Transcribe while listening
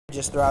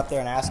just throw out there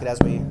and ask it as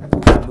we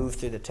move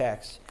through the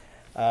text.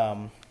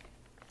 Because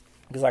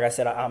like I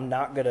said, I'm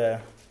not going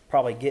to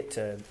probably get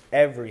to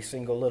every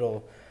single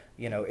little,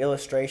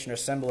 illustration or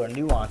symbol or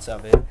nuance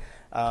of it.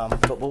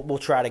 But we'll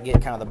try to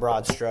get kind of the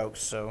broad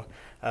strokes. So,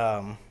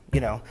 if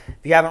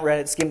you haven't read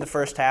it, skim the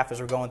first half as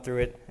we're going through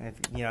it. And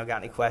if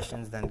got any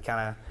questions, then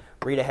kind of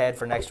read ahead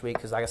for next week.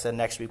 Because like I said,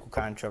 next week we'll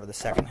kind of cover the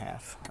second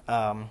half.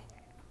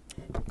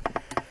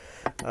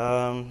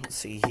 Let's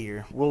see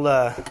here.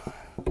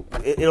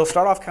 It'll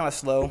start off kind of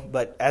slow,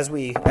 but as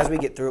we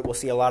get through it, we'll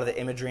see a lot of the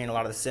imagery and a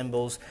lot of the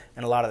symbols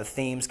and a lot of the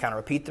themes kind of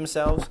repeat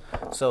themselves.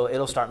 So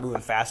it'll start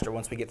moving faster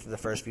once we get through the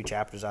first few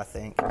chapters, I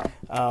think.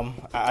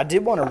 I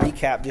did want to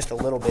recap just a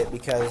little bit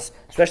because,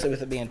 especially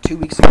with it being 2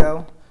 weeks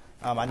ago,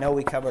 I know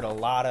we covered a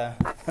lot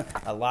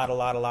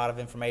of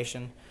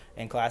information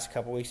in class a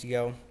couple weeks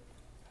ago,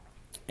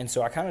 and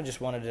so I kind of just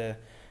wanted to.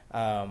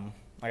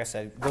 Like I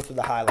said, go through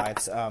the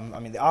highlights.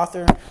 The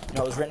author,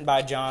 it was written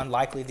by John,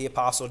 likely the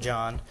Apostle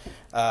John.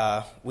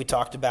 We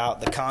talked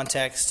about the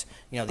context,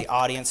 the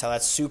audience, how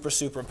that's super,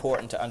 super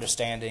important to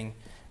understanding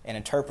and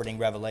interpreting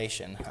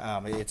Revelation.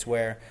 It's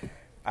where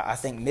I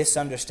think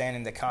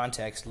misunderstanding the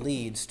context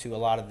leads to a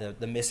lot of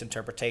the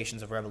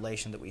misinterpretations of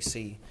Revelation that we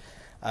see.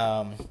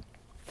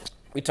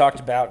 We talked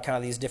about kind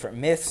of these different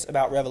myths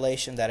about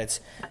Revelation, that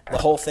the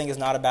whole thing is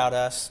not about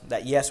us,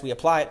 that yes, we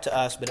apply it to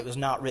us, but it was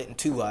not written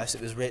to us.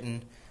 It was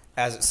written,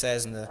 as it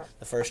says in the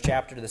first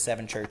chapter, to the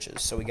 7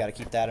 churches. So we got to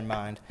keep that in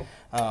mind.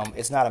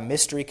 It's not a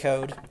mystery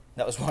code.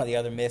 That was one of the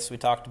other myths we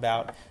talked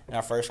about in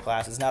our first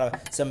class. It's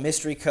not some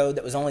mystery code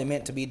that was only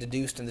meant to be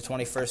deduced in the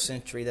 21st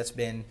century that's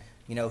been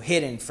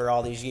hidden for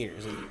all these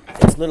years.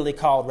 It's literally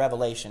called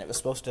Revelation. It was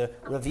supposed to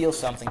reveal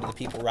something to the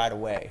people right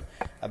away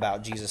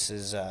about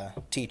Jesus'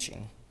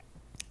 teaching.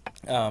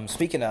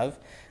 Speaking of,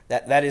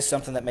 that is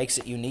something that makes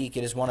it unique.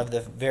 It is one of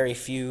the very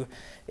few,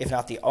 if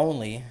not the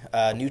only,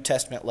 New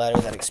Testament letter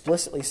that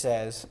explicitly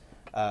says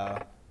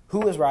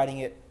who is writing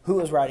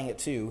it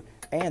to,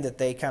 and that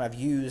they kind of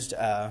used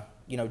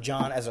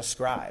John as a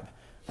scribe.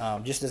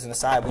 Just as an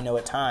aside, we know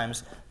at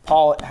times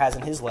Paul has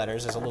in his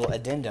letters as a little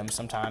addendum.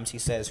 Sometimes he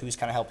says who's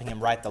kind of helping him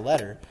write the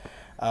letter.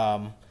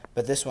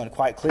 But this one,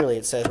 quite clearly,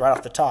 it says right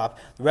off the top,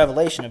 the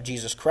revelation of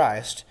Jesus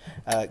Christ,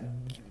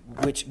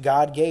 which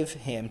God gave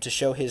him to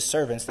show his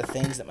servants the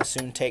things that must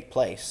soon take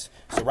place.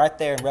 So right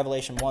there in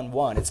Revelation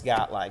 1:1, it's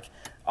got like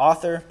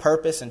author,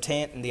 purpose,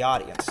 intent, and the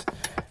audience.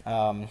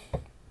 It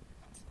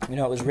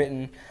was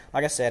written,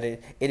 like I said,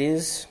 it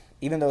is,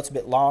 even though it's a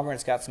bit longer and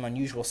it's got some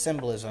unusual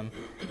symbolism,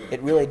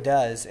 it really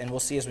does, and we'll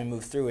see as we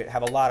move through it,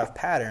 have a lot of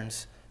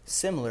patterns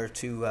similar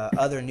to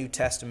other New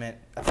Testament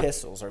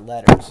epistles or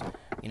letters.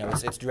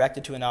 It's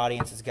directed to an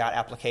audience, it's got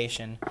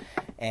application,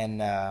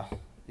 and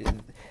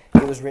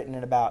it was written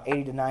in about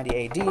 80 to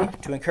 90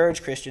 AD to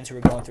encourage Christians who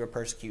were going through a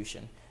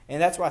persecution.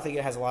 And that's why I think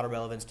it has a lot of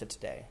relevance to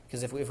today.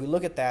 Because if we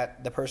look at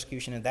the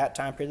persecution in that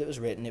time period that was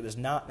written, it was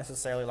not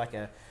necessarily like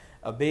a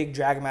big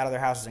drag them out of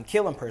their houses and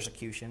kill them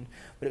persecution,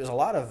 but it was a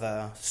lot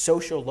of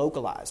social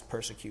localized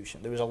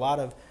persecution. There was a lot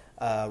of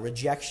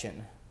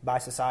rejection by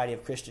society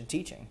of Christian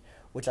teaching,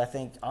 which I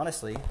think,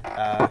 honestly,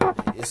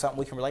 is something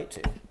we can relate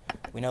to.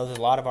 We know that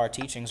a lot of our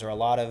teachings are a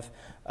lot of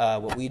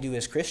what we do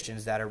as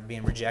Christians that are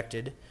being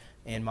rejected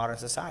in modern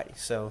society.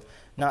 So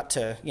not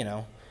to,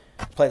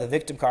 play the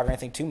victim card or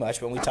anything too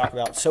much, but when we talk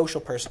about social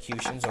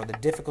persecutions or the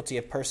difficulty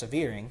of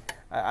persevering,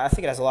 I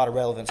think it has a lot of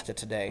relevance to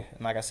today.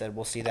 And like I said,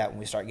 we'll see that when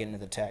we start getting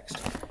into the text.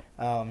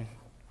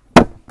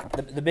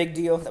 The big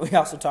deal that we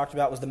also talked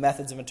about was the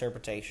methods of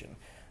interpretation.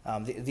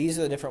 These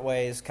are the different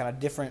ways, kind of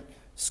different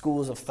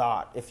schools of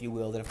thought, if you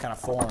will, that have kind of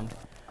formed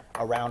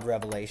around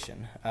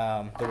Revelation.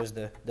 There was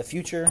the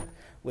future,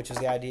 which is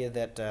the idea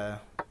that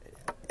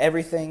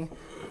everything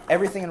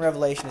in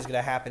Revelation is going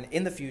to happen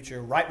in the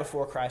future, right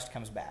before Christ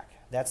comes back.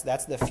 That's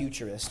the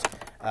futurist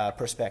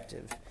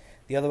perspective.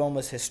 The other one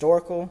was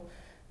historical,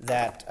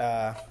 that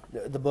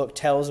the book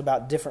tells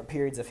about different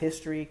periods of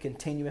history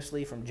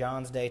continuously from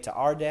John's day to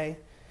our day.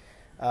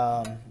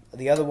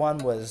 The other one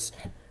was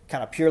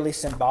kind of purely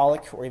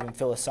symbolic or even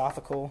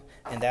philosophical,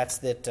 and that's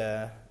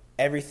that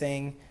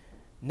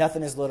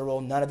nothing is literal,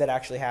 none of it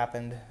actually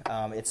happened.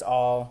 It's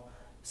all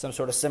some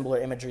sort of symbol or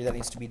imagery that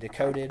needs to be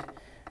decoded.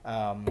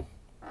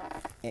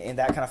 And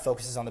that kind of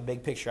focuses on the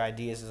big picture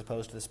ideas as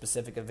opposed to the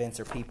specific events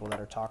or people that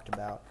are talked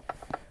about.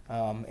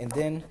 And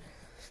then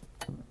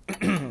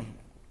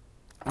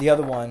the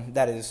other one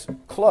that is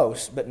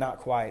close, but not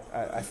quite,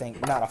 I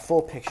think, not a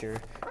full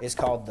picture, is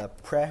called the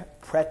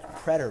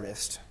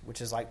preterist,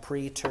 which is like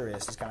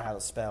pre-tourist, is kind of how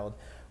it's spelled,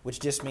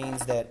 which just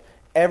means that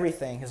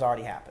everything has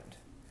already happened,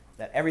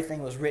 that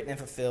everything was written and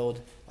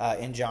fulfilled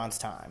in John's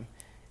time.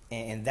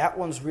 And that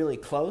one's really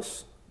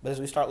close. But as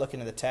we start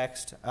looking at the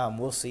text,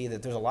 we'll see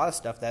that there's a lot of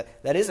stuff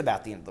that is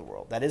about the end of the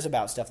world. That is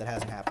about stuff that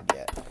hasn't happened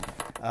yet.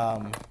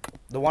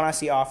 The one I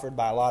see offered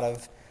by a lot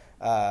of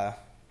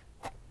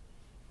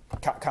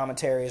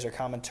commentaries or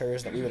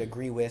commenters that we would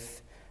agree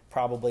with,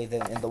 probably,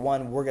 and the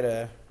one we're going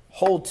to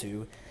hold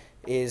to,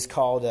 is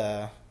called,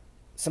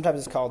 sometimes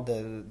it's called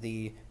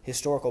the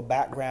historical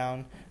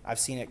background. I've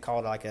seen it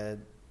called like a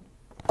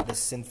the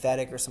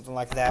synthetic or something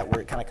like that,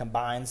 where it kind of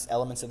combines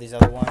elements of these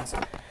other ones.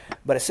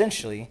 But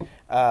essentially,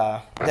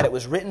 that it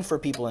was written for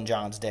people in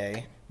John's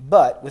day,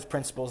 but with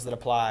principles that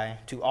apply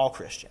to all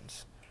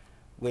Christians,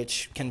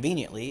 which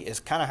conveniently is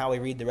kind of how we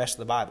read the rest of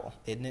the Bible,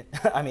 isn't it?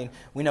 I mean,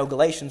 we know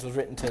Galatians was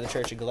written to the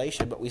church of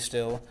Galatia, but we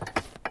still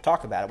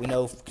talk about it. We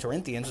know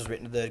Corinthians was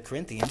written to the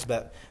Corinthians,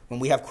 but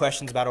when we have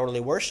questions about orderly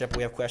worship,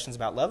 we have questions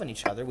about loving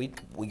each other, we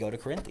go to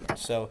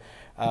Corinthians. So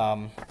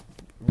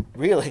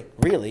really,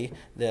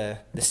 the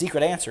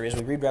secret answer is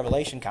we read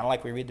Revelation kind of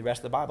like we read the rest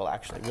of the Bible,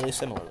 actually, really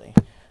similarly.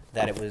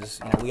 That it was,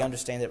 we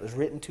understand that it was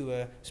written to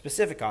a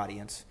specific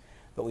audience,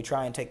 but we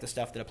try and take the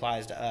stuff that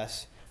applies to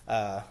us,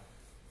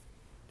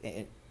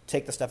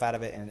 take the stuff out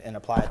of it and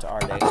apply it to our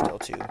day still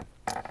too.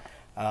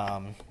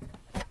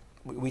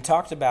 We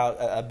talked about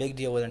a big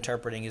deal with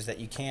interpreting is that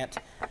you can't,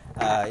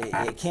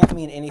 it can't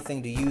mean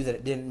anything to you that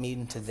it didn't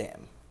mean to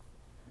them.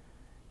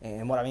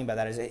 And what I mean by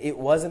that is it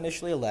was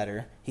initially a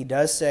letter. He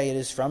does say it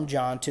is from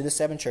John to the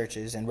 7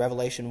 churches in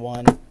Revelation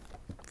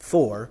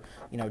 1:4.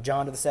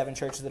 John to the 7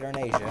 churches that are in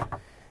Asia.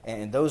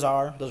 And those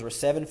were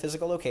 7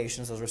 physical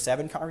locations. Those were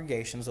 7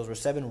 congregations. Those were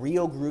 7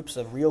 real groups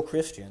of real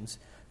Christians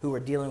who were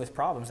dealing with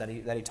problems that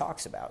he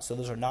talks about. So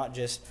those are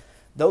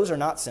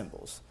not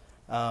symbols.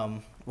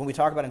 When we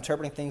talk about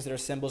interpreting things that are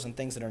symbols and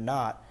things that are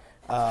not,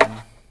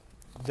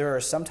 there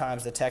are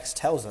sometimes the text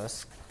tells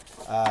us,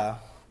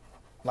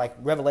 like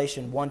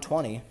Revelation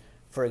 1:20,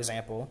 for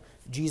example,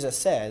 Jesus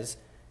says,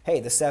 "Hey,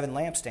 the 7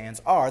 lampstands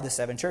are the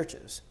 7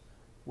 churches."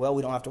 Well,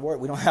 we don't have to worry.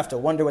 We don't have to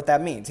wonder what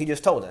that means. He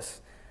just told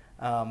us.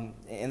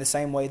 In the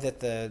same way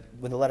that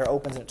when the letter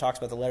opens and it talks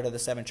about the letter to the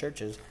 7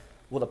 churches,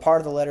 well, the part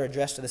of the letter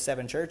addressed to the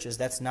 7 churches,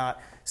 that's not.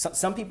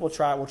 Some people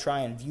will try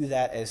and view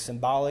that as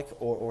symbolic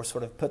or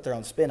sort of put their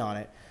own spin on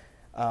it.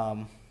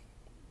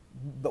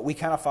 But we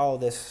kind of follow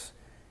this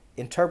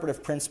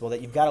interpretive principle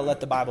that you've got to let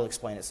the Bible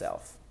explain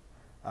itself.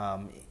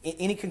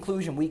 Any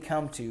conclusion we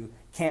come to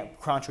can't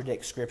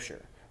contradict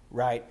Scripture,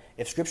 right?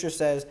 If Scripture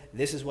says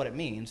this is what it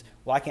means,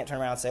 well, I can't turn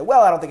around and say,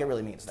 well, I don't think it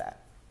really means that.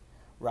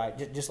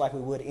 Right, just like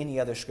we would any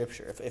other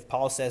scripture. If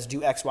Paul says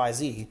do X, Y,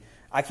 Z,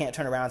 I can't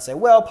turn around and say,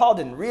 well, Paul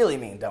didn't really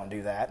mean don't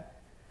do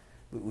that.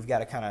 We've got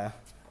to kind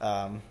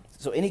of,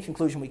 so any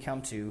conclusion we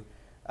come to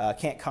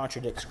can't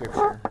contradict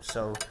Scripture.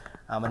 So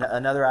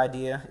another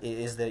idea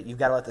is that you've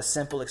got to let the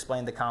simple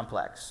explain the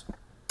complex.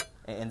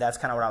 And that's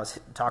kind of what I was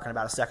talking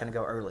about a second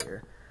ago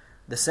earlier.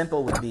 The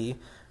simple would be,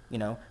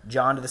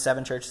 John to the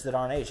 7 churches that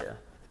are in Asia.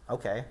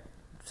 Okay.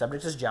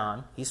 Subject is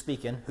John. He's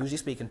speaking. Who's he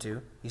speaking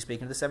to? He's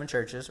speaking to the 7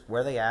 churches.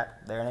 Where are they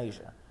at? They're in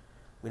Asia.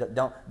 We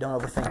don't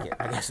overthink it,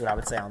 I guess is what I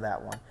would say on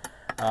that one.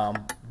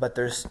 But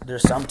there's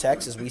some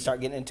texts, as we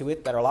start getting into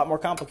it, that are a lot more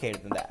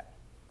complicated than that.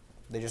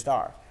 They just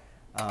are.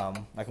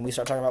 Like when we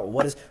start talking about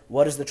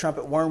what does the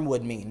trumpet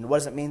wormwood mean? What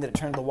does it mean that it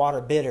turned the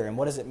water bitter? And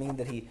what does it mean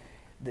that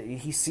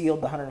he sealed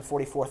the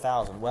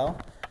 144,000?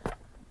 Well,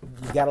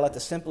 you've got to let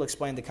the simple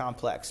explain the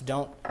complex.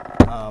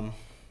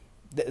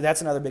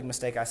 That's another big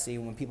mistake I see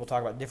when people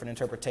talk about different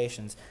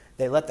interpretations.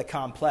 They let the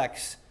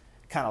complex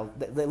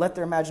they let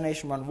their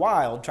imagination run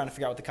wild trying to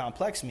figure out what the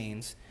complex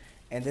means,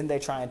 and then they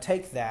try and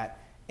take that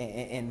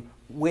and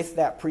with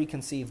that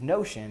preconceived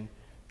notion,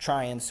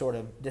 try and sort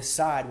of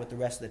decide what the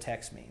rest of the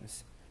text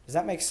means. Does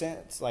that make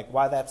sense? Like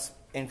why that's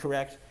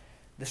incorrect?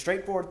 The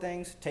straightforward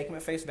things, take them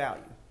at face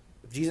value.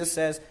 If Jesus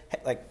says,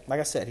 like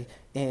I said,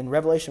 in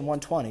Revelation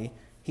 1:20,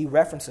 he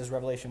references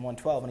Revelation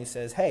 1:12, and he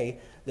says, hey,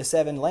 the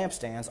 7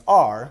 lampstands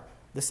are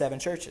the 7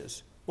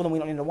 churches. Well, then we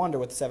don't need to wonder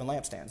what the 7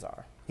 lampstands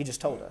are. He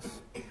just told us.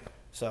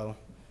 So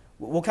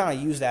we'll kind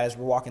of use that as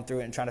we're walking through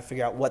it and trying to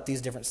figure out what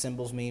these different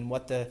symbols mean,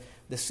 what the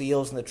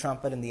seals and the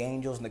trumpet and the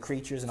angels and the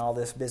creatures and all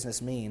this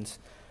business means.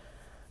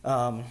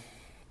 So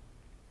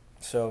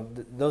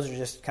those are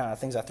just kind of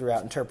things I threw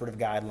out, interpretive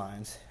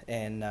guidelines.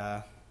 And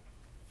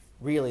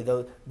really,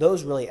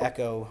 those really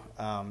echo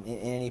in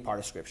any part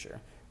of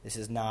Scripture. This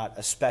is not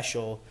a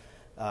special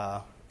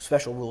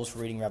rules for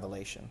reading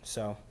Revelation.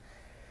 So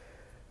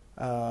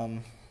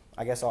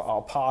I guess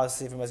I'll pause,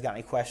 see if anybody's got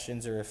any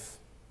questions or if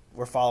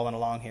we're following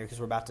along here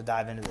because we're about to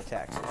dive into the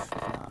text.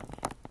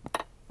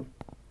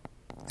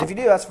 If you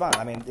do, that's fine.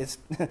 I mean,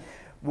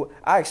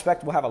 I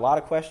expect we'll have a lot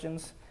of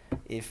questions.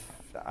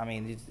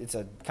 It's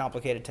a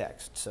complicated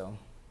text. So,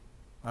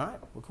 all right,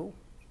 well, cool.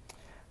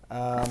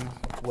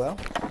 Well,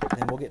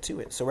 then we'll get to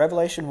it. So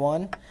Revelation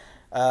 1,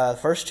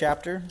 first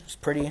chapter is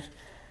pretty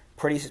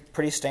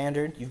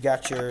standard. You've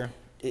got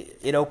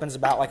it opens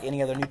about like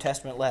any other New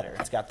Testament letter.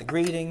 It's got the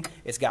greeting.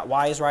 It's got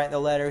why he's writing the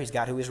letter. He's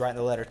got who he's writing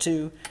the letter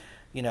to.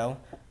 1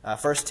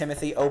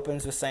 Timothy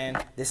opens with saying,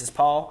 this is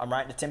Paul. I'm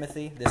writing to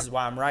Timothy. This is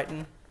why I'm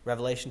writing.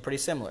 Revelation, pretty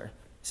similar.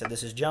 He said,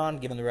 this is John,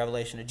 giving the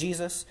revelation to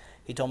Jesus.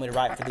 He told me to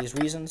write for these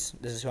reasons.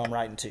 This is who I'm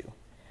writing to.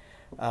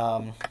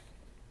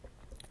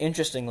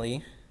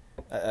 Interestingly,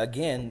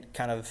 again,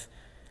 kind of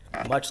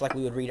much like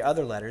we would read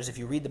other letters, if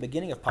you read the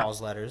beginning of Paul's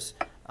letters,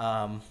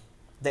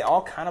 they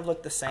all kind of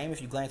look the same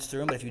if you glance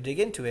through them, but if you dig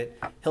into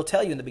it, he'll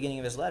tell you in the beginning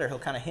of his letter, he'll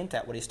kind of hint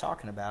at what he's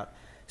talking about.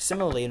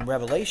 Similarly, in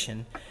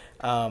Revelation,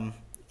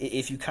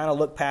 if you kind of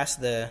look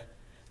past the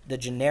the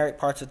generic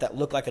parts that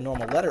look like a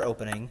normal letter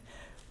opening,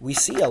 we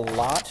see a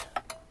lot,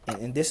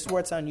 and this is where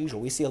it's unusual,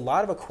 we see a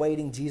lot of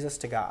equating Jesus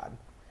to God.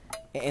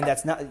 And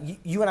that's not,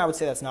 you and I would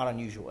say that's not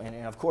unusual,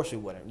 and of course we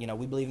wouldn't.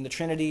 We believe in the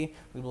Trinity,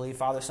 we believe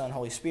Father, Son,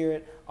 Holy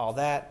Spirit, all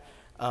that.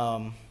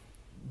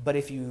 But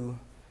if you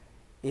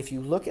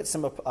look at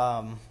some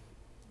of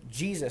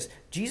Jesus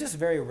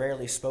very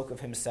rarely spoke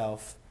of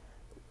himself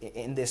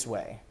in this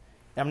way.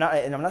 And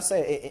I'm not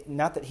saying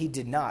not that he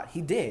did not.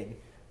 He did,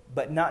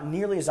 but not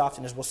nearly as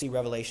often as we'll see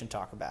Revelation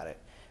talk about it.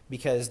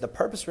 Because the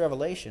purpose of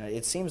Revelation,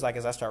 it seems like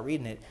as I start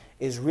reading it,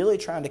 is really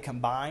trying to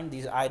combine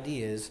these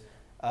ideas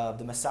of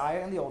the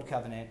Messiah in the Old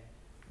Covenant,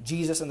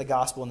 Jesus and the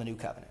Gospel in the New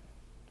Covenant.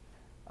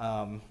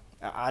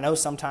 I know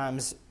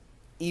sometimes,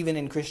 even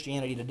in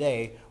Christianity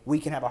today, we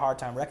can have a hard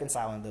time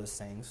reconciling those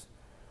things.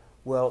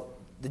 Well,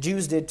 the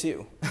Jews did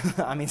too.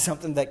 I mean,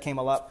 something that came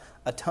up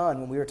a ton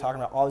when we were talking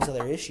about all these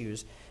other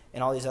issues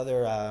and all these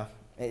other,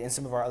 in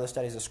some of our other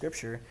studies of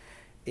Scripture,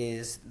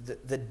 is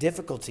the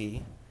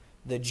difficulty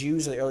the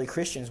Jews or the early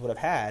Christians would have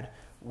had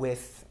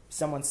with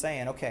someone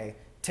saying, okay,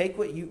 take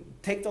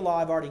the law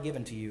I've already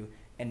given to you,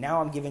 and now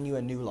I'm giving you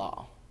a new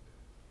law.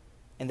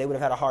 And they would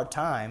have had a hard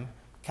time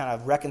kind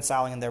of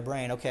reconciling in their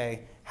brain,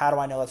 okay, how do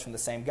I know that's from the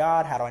same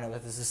God? How do I know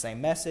that this is the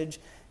same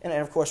message? And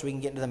of course, we can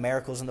get into the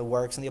miracles and the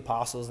works and the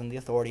apostles and the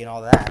authority and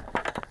all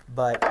that.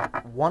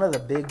 But one of the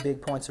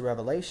big points of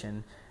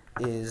Revelation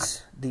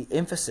is the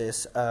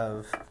emphasis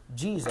of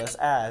Jesus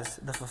as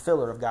the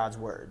fulfiller of God's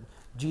word.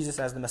 Jesus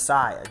as the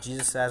Messiah.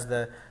 Jesus as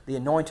the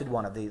anointed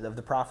one of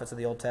the prophets of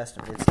the Old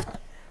Testament.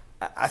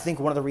 I think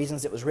one of the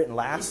reasons it was written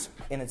last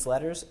in its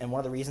letters, and one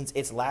of the reasons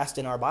it's last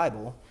in our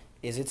Bible,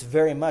 is it's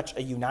very much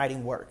a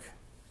uniting work.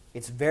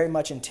 It's very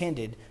much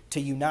intended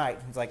to unite.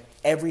 It's like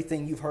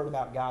everything you've heard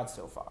about God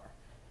so far.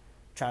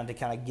 Trying to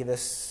kind of give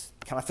us,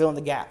 kind of fill in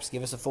the gaps,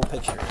 give us a full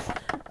picture.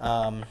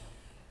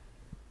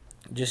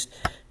 Just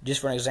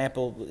for an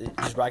example,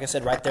 just like I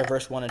said, right there,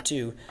 verse 1 and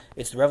 2,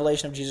 it's the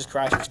revelation of Jesus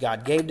Christ which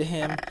God gave to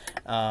him.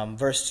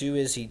 Verse 2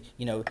 is he,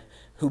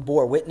 who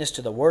bore witness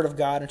to the word of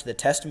God and to the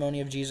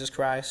testimony of Jesus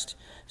Christ.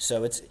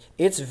 So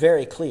it's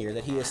very clear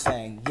that he is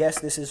saying, yes,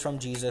 this is from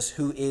Jesus,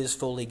 who is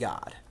fully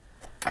God.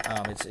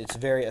 It's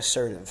very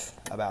assertive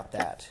about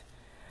that.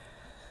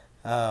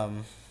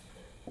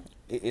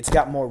 It's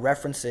got more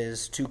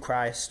references to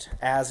Christ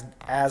as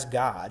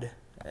God,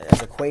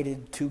 as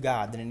equated to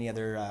God, than any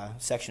other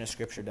section of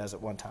Scripture does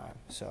at one time.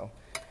 So,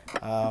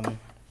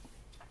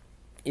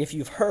 if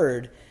you've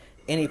heard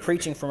any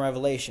preaching from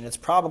Revelation, it's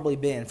probably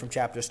been from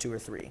chapters 2 or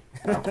 3,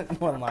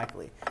 more than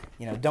likely.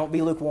 Don't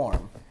be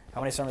lukewarm.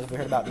 How many sermons have we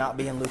heard about not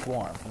being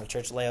lukewarm from the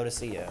church of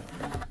Laodicea,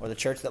 or the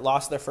church that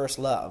lost their first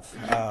love?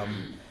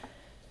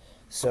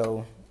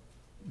 So,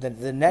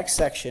 the next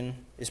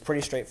section is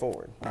pretty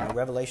straightforward.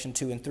 Revelation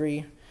 2 and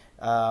 3.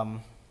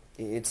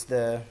 It's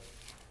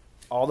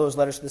all those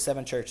letters to the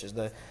 7 churches.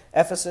 The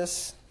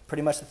Ephesus,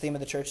 pretty much the theme of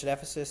the church at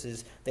Ephesus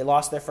is they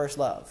lost their first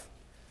love.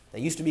 They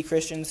used to be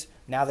Christians,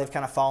 now they've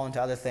kind of fallen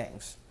to other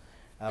things.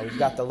 We've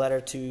got the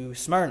letter to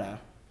Smyrna,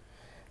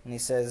 and he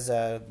says,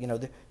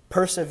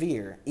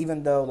 persevere,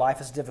 even though life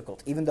is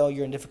difficult, even though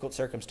you're in difficult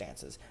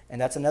circumstances.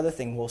 And that's another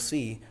thing we'll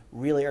see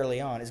really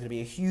early on is going to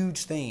be a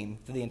huge theme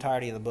through the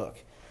entirety of the book.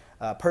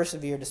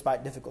 Persevere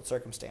despite difficult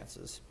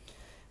circumstances.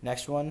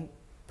 Next one,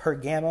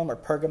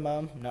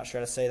 Pergamum, I'm not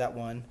sure how to say that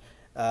one.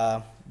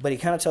 But he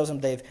kind of tells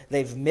them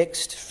they've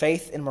mixed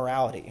faith and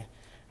morality.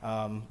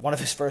 One of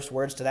his first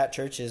words to that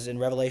church is in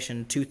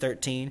Revelation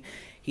 2:13.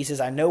 He says,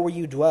 I know where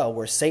you dwell,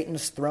 where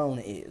Satan's throne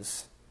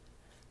is.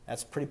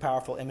 That's pretty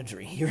powerful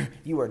imagery.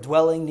 You are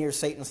dwelling near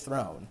Satan's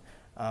throne.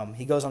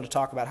 He goes on to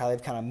talk about how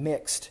they've kind of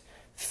mixed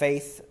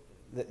faith,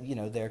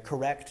 their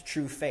correct,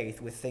 true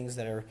faith, with things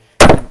that are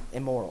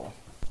immoral.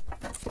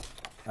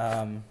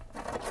 The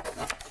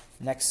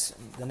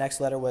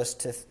next letter was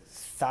to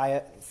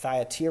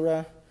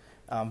Thyatira.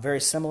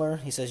 Very similar.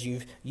 He says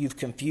you've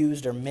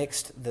confused or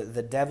mixed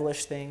the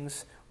devilish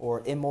things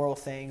or immoral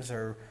things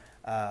or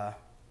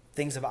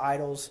things of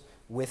idols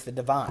with the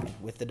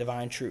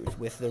divine truth,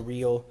 with the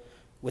real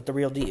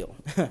deal.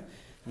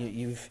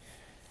 You've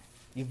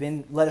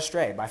been led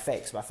astray by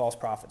fakes, by false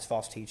prophets,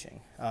 false teaching.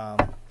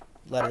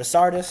 Letter to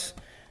Sardis,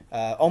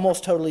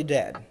 almost totally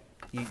dead.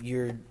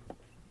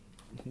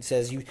 He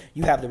says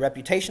you have the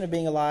reputation of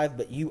being alive,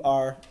 but you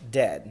are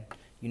dead.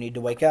 You need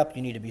to wake up.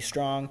 You need to be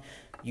strong.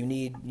 You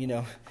need,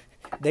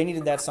 they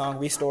needed that song,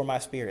 Restore My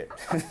Spirit.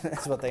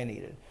 That's what they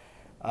needed.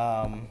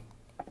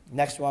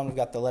 Next one, we've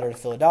got the letter to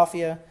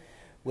Philadelphia,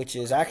 which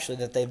is actually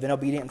that they've been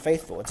obedient and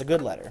faithful. It's a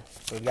good letter.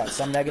 So we've got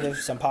some negative,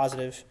 some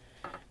positive.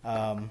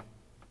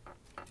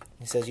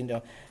 He says,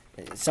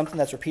 something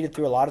that's repeated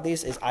through a lot of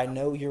these is, I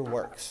know your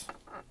works.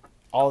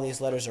 All of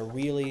these letters are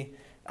really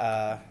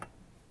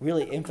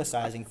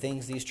emphasizing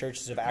things these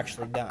churches have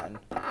actually done.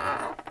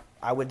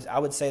 I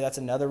would say that's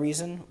another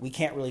reason we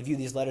can't really view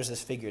these letters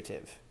as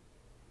figurative.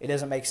 It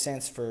doesn't make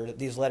sense for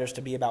these letters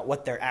to be about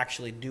what they're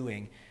actually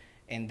doing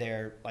and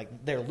their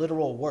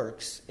literal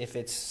works if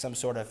it's some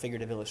sort of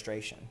figurative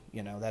illustration.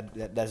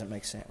 That doesn't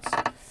make sense.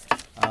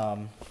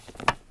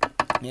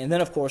 And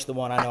then, of course, the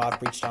one I know I've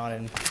preached on,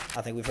 and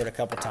I think we've heard a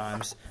couple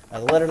times, the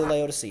letter to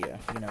Laodicea.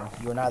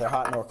 You are neither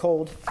hot nor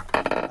cold,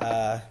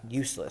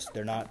 useless.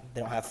 They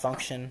don't have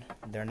function.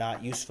 They're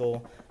not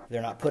useful.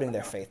 They're not putting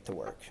their faith to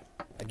work.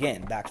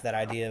 Again, back to that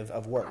idea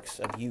of works,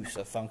 of use,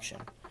 of function.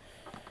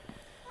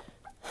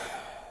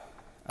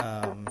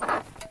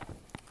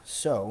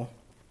 So,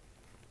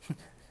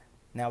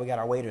 now we got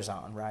our waders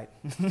on, right?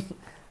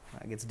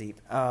 That gets deep.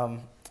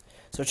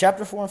 So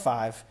chapter 4 and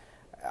 5,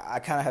 I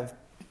kind of have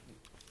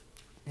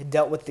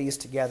dealt with these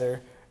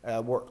together.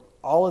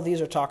 All of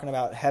these are talking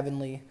about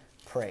heavenly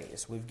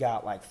praise. We've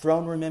got like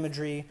throne room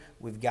imagery.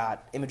 We've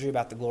got imagery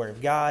about the glory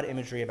of God,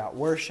 imagery about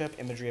worship,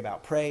 imagery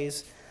about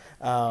praise.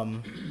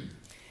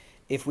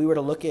 If we were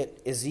to look at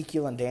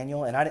Ezekiel and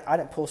Daniel, and I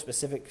didn't pull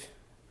specific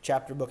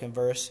chapter, book, and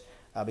verse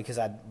because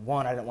I didn't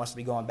want us to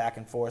be going back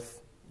and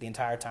forth the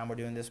entire time we're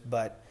doing this,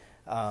 but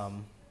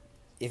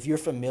if you're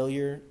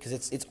familiar, because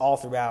it's all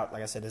throughout,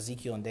 like I said,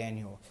 Ezekiel and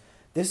Daniel,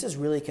 this is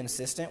really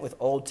consistent with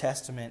Old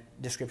Testament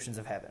descriptions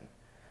of heaven.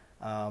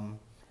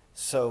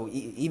 So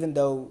even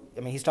though,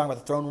 he's talking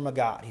about the throne room of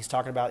God. He's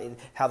talking about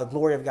how the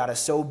glory of God is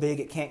so big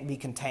it can't be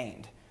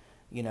contained.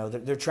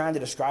 They're trying to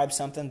describe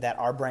something that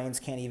our brains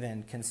can't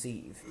even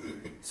conceive.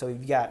 So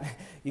you've got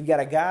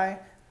a guy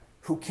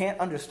who can't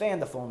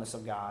understand the fullness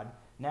of God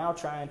now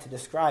trying to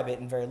describe it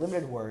in very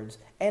limited words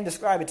and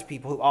describe it to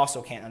people who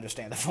also can't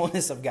understand the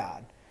fullness of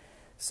God.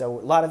 So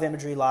a lot of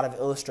imagery, a lot of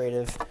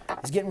illustrative.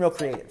 He's getting real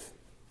creative.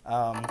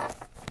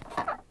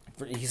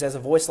 He says a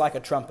voice like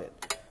a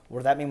trumpet. What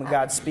does that mean when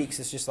God speaks?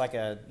 It's just like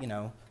a,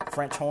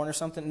 French horn or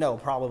something? No,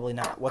 probably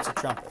not. What's a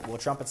trumpet? Well, a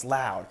trumpet's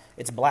loud.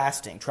 It's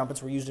blasting.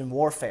 Trumpets were used in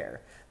warfare.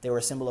 They were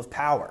a symbol of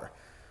power,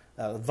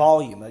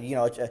 volume.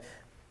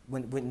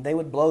 When they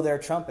would blow their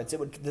trumpets,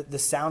 the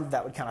sound of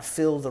that would kind of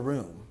fill the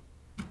room.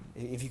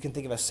 If you can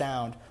think of a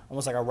sound,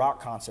 almost like a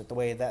rock concert, the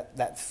way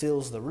that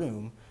fills the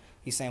room,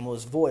 he's saying, well,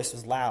 his voice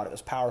was loud, it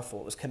was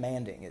powerful, it was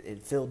commanding,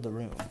 it filled the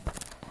room.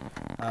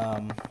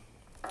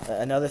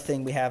 Another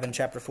thing we have in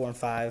chapter 4 and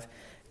 5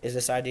 is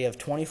this idea of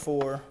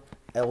 24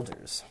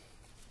 elders.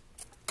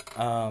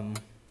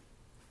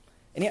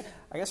 Any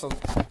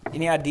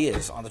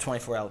ideas on the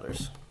 24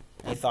 elders?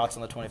 Any thoughts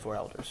on the 24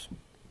 elders?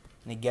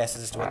 Any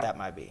guesses as to what that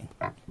might be?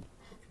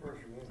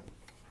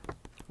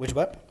 Which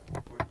what?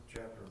 Which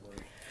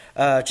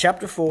chapter?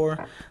 Chapter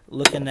 4,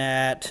 looking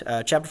at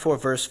chapter 4,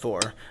 verse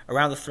 4.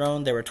 Around the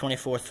throne there were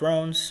 24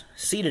 thrones.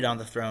 Seated on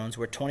the thrones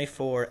were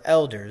 24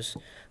 elders,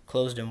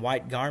 clothed in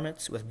white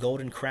garments with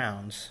golden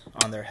crowns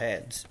on their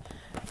heads.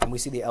 And we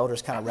see the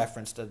elders kind of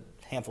referenced a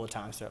handful of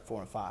times throughout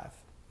 4 and 5. How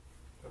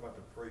about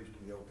the priest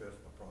and the Old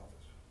Testament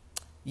prophets?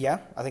 Yeah,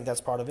 I think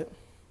that's part of it.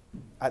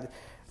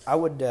 I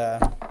would,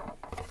 there's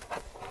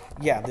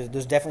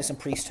definitely some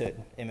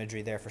priesthood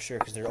imagery there for sure,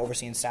 because they're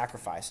overseeing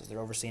sacrifices, they're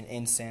overseeing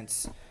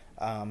incense.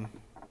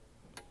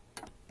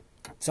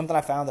 Something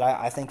I found that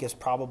I think is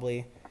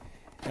probably,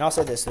 and I'll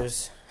say this,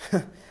 there's,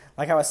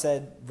 like how I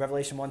said,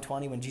 Revelation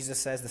 1:20, when Jesus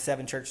says the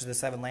 7 churches, the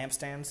 7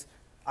 lampstands,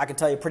 I can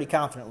tell you pretty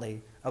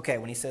confidently, okay,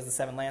 when he says the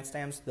 7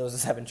 lampstands, those are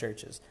 7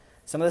 churches.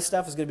 Some of this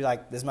stuff is going to be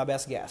like, this is my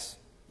best guess.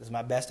 This is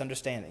my best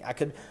understanding.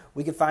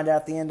 We could find out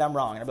at the end I'm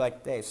wrong. And I'd be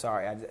like, hey,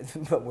 sorry,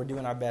 but we're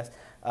doing our best.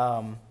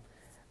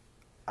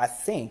 I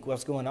think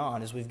what's going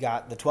on is we've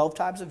got the 12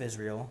 tribes of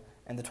Israel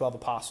and the 12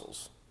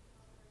 apostles.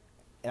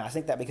 And I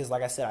think that because,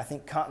 like I said, I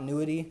think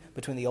continuity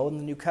between the Old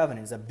and the New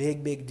Covenant is a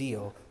big, big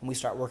deal when we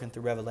start working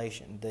through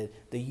Revelation.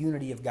 The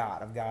unity of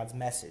God, of God's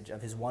message,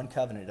 of his one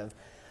covenant,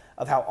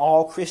 of how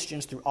all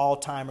Christians through all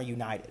time are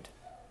united.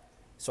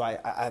 So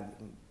I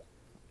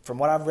from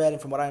what I've read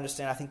and from what I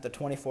understand, I think the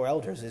 24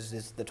 elders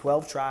is the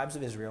 12 tribes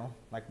of Israel,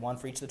 like one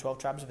for each of the 12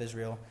 tribes of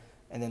Israel,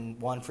 and then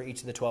one for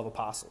each of the 12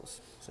 apostles.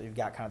 So you've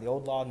got kind of the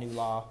old law, new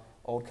law,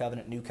 old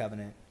covenant, new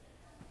covenant,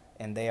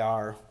 and they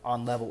are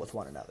on level with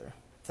one another,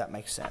 if that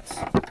makes sense.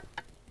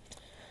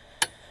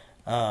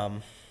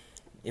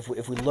 If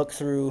we look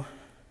through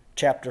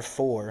chapter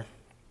 4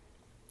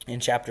 and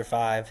chapter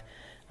 5,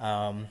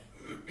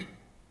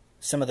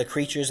 some of the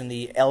creatures and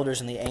the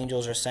elders and the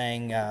angels are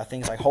saying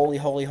things like, holy,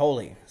 holy,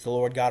 holy is the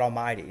Lord God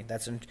Almighty.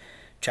 That's in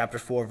chapter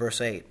 4, verse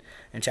 8.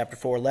 In chapter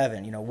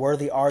 4:11,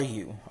 worthy are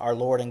you, our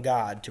Lord and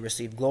God, to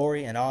receive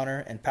glory and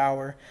honor and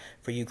power,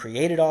 for you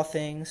created all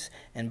things,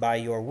 and by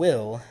your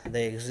will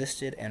they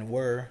existed and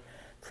were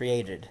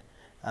created.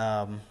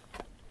 Again,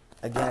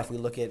 if we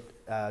look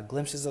at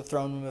glimpses of the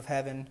throne room of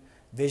heaven,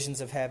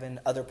 visions of heaven,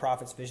 other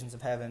prophets' visions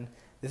of heaven,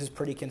 this is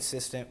pretty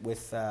consistent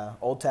with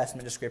Old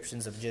Testament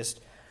descriptions of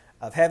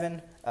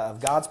heaven, of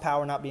God's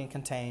power not being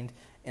contained,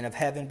 and of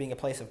heaven being a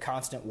place of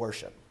constant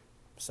worship.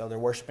 So they're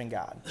worshiping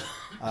God.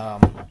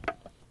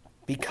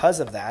 Because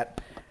of that,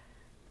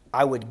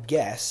 I would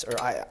guess, or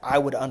I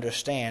would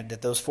understand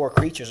that those 4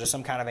 creatures are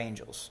some kind of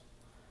angels.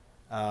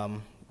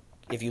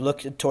 If you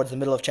look towards the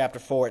middle of chapter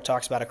 4, it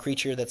talks about a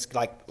creature that's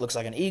looks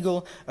like an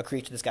eagle, a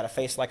creature that's got a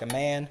face like a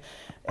man,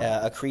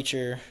 a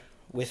creature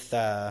with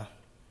an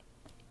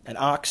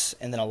ox,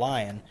 and then a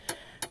lion.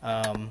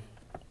 But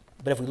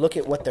if we look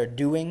at what they're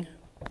doing,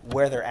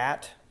 where they're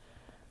at,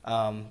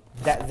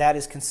 that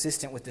is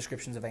consistent with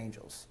descriptions of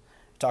angels.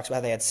 It talks about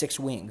how they had 6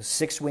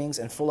 wings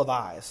and full of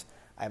eyes.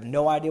 I have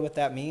no idea what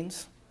that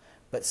means,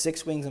 but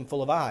 6 wings and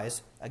full of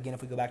eyes, again,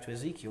 if we go back to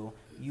Ezekiel,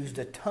 used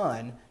a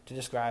ton to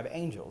describe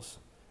angels.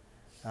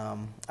 I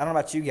don't know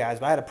about you guys,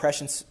 but I had a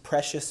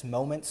Precious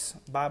Moments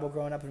Bible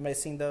growing up. Everybody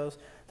seen those?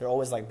 They're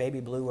always like baby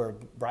blue or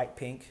bright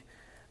pink.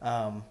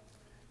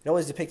 It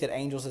always depicted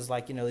angels as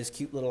like, these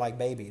cute little like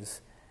babies.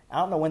 I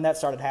don't know when that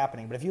started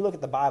happening, but if you look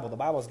at the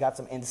Bible's got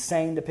some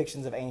insane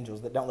depictions of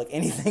angels that don't look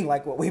anything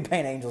like what we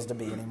paint angels to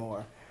be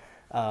anymore.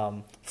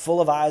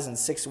 Full of eyes and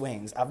 6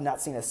 wings. I've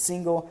not seen a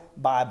single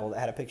Bible that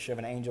had a picture of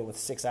an angel with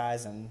 6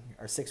 eyes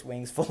or 6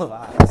 wings full of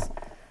eyes.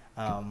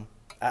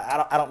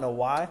 I don't know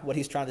why, what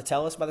he's trying to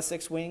tell us by the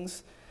 6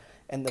 wings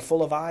and the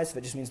full of eyes. If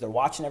it just means they're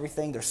watching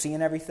everything, they're seeing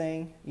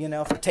everything,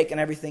 if they're taking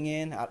everything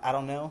in, I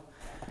don't know.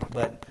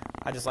 But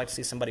I just like to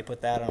see somebody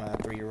put that on a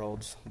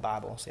 3-year-old's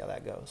Bible, see how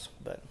that goes.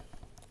 But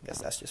I guess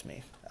that's just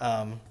me.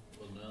 Well,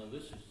 now,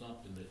 this is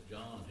something that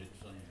John had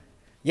seen.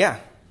 Yeah.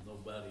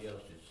 Nobody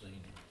else had seen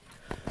it.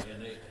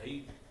 And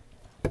he's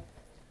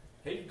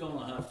going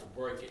to have to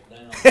break it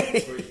down to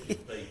Christian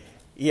people.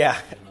 Yeah,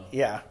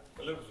 yeah.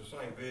 Well, it was the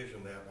same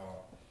vision that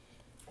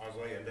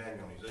Isaiah and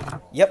Daniel and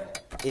Ezekiel. Yep.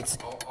 It's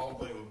all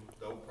them,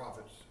 the old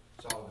prophets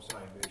saw the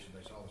same vision.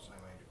 They saw the same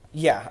angel.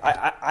 Yeah,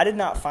 I did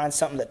not find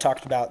something that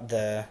talked about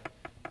the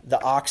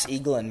ox,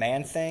 eagle, and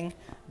man thing,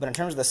 but in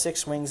terms of the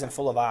 6 wings and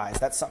full of eyes,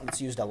 that's something that's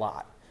used a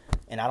lot.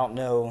 And I don't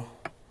know,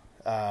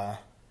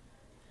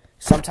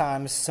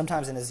 sometimes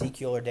in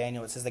Ezekiel or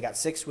Daniel it says they got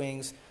 6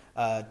 wings,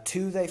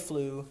 2 they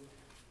flew,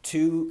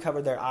 2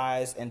 covered their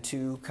eyes, and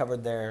 2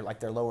 covered their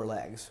lower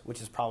legs,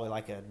 which is probably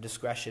like a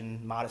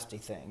discretion, modesty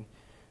thing.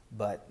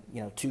 But,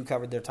 2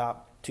 covered their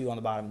top, 2 on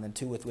the bottom, and then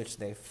 2 with which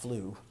they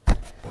flew.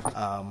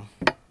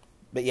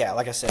 But yeah,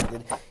 like I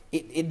said,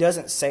 it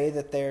doesn't say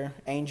that they're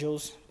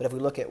angels, but if we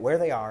look at where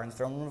they are in the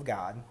throne room of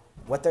God,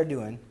 what they're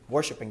doing,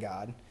 worshiping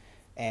God,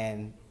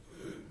 and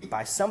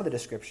by some of the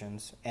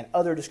descriptions and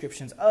other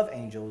descriptions of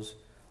angels,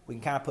 we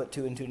can kind of put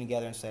 2 and 2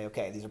 together and say,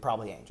 okay, these are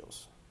probably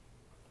angels.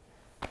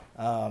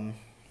 Let's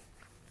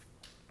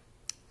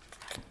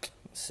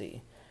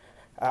see.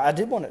 I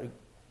did want to...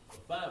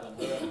 5 and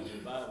 11, they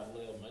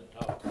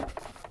talk a lot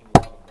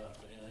about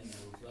the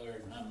angels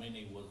there and how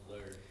many was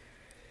there.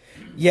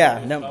 Yeah,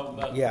 The number of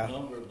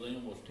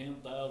them was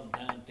 10,000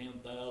 times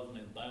 10,000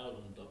 and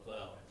thousands of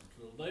thousands.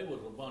 So they was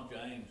a bunch of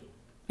angels.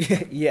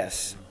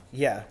 Yes,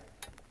 yeah,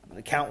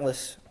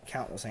 countless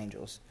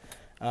angels.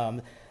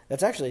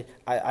 That's actually,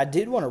 I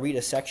did want to read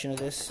a section of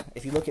this.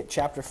 If you look at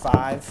chapter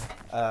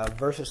 5,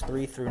 verses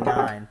 3 through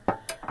 9,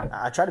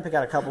 I tried to pick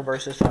out a couple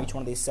verses from each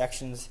one of these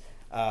sections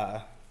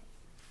what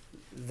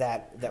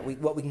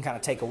we can kind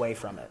of take away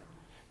from it.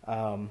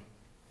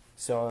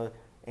 So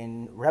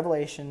in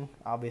Revelation,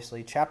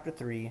 obviously, chapter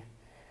 3,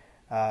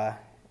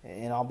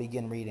 and I'll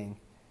begin reading.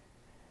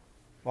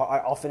 Well,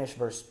 I'll finish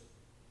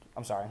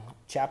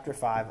chapter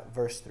 5,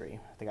 verse 3. I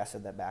think I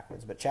said that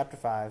backwards. But chapter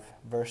 5,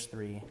 verse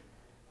 3,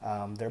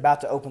 they're about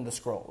to open the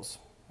scrolls.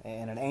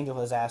 And an angel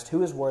has asked,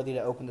 who is worthy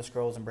to open the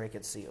scrolls and break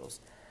its seals?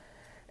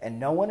 And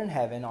no one in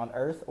heaven, on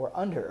earth, or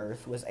under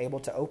earth was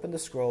able to open the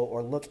scroll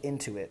or look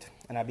into it.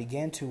 And I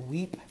began to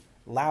weep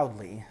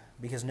loudly,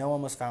 because no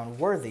one was found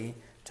worthy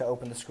to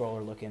open the scroll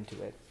or look into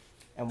it.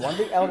 And one of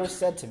the elders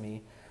said to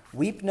me,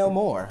 weep no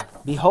more.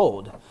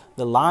 Behold,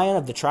 the Lion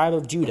of the tribe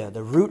of Judah,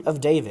 the Root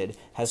of David,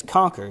 has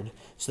conquered,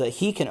 so that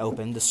he can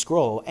open the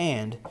scroll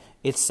and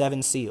its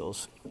 7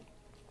 seals.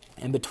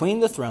 And between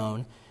the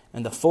throne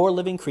and the 4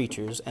 living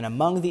creatures, and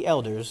among the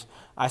elders,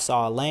 I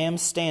saw a lamb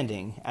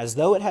standing, as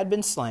though it had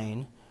been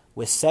slain,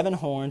 with 7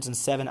 horns and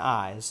 7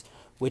 eyes,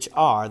 which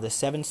are the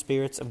 7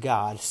 spirits of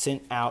God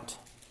sent out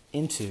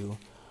into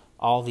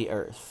all the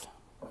earth.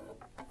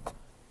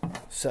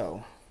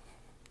 So,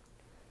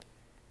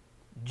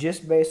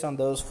 just based on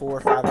those 4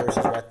 or 5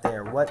 verses right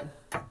there, what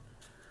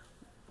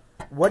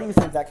do you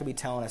think that could be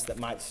telling us that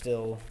might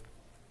still...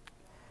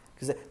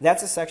 Because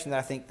that's a section that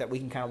I think that we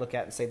can kind of look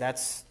at and say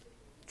that's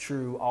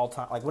true all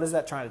time. Like, what is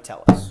that trying to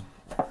tell us?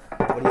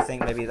 What do you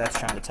think maybe that's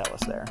trying to tell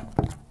us there?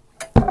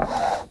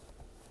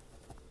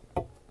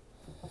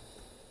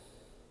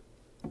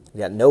 We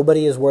got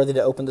nobody is worthy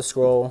to open the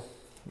scroll.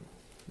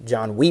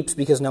 John weeps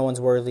because no one's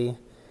worthy.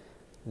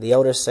 The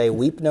elders say,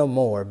 weep no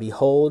more.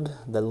 Behold,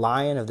 the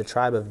Lion of the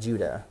tribe of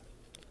Judah.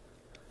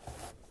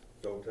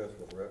 The Old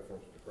Testament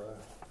reference to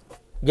Christ.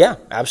 Yeah,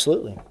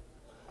 absolutely.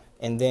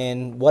 And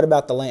then what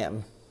about the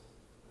Lamb?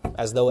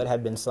 As though it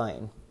had been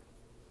slain.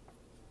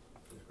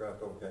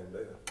 Christ overcame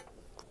death.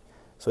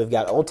 So we've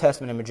got Old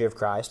Testament imagery of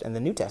Christ and the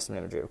New Testament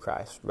imagery of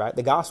Christ, right?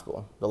 The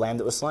gospel, the Lamb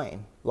that was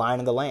slain. Lion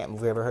and the Lamb.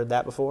 Have we ever heard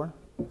that before?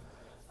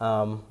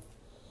 I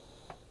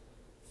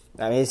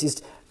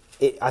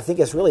think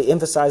it's really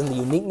emphasizing the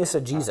uniqueness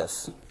of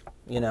Jesus.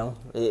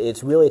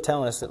 It's really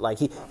telling us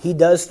that he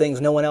does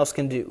things no one else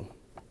can do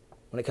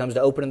when it comes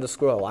to opening the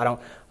scroll. I don't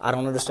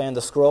understand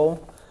the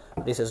scroll,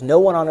 but he says no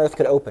one on earth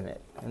could open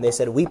it. And they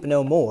said, weep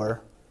no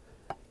more.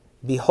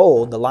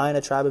 Behold, the Lion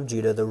of the tribe of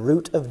Judah, the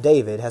Root of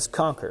David, has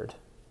conquered.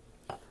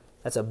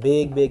 That's a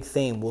big, big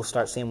theme we'll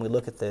start seeing when we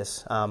look at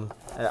this.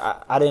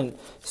 I didn't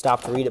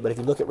stop to read it, but if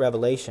you look at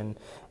Revelation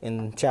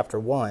in chapter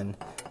 1,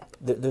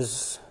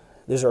 there's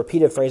a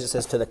repeated phrase that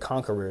says, to the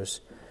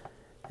conquerors.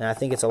 And I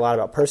think it's a lot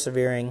about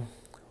persevering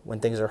when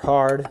things are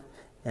hard,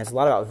 and it's a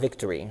lot about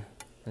victory,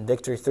 and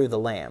victory through the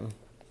Lamb.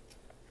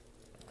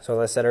 So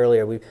as I said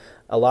earlier,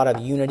 a lot of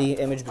unity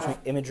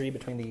imagery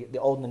between the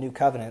Old and the New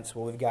Covenants.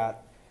 Well, we've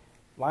got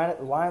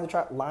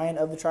Lion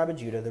of the tribe of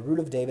Judah, the root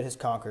of David has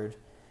conquered.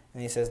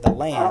 And he says, the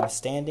Lamb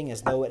standing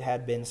as though it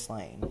had been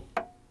slain.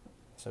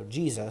 So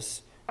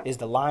Jesus is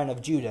the Lion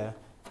of Judah,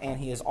 and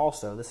he is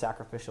also the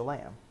sacrificial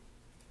lamb.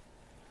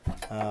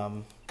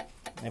 And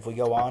if we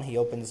go on, he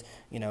opens,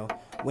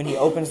 when he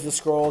opens the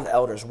scroll, the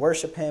elders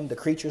worship him, the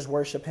creatures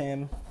worship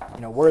him.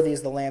 Worthy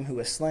is the Lamb who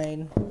is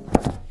slain.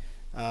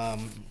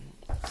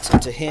 So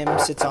to him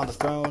sits on the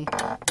throne,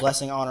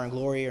 blessing, honor, and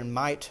glory, and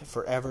might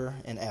forever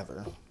and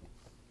ever.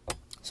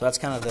 So that's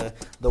kind of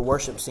the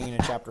worship scene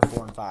in chapter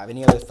 4 and 5.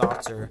 Any other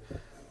thoughts or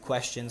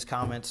questions,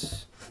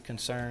 comments,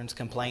 concerns,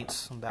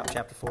 complaints about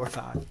chapter 4 or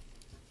 5?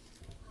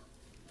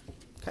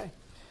 Okay.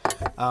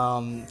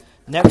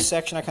 Next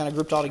section I kind of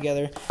grouped all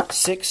together.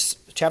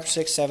 Chapter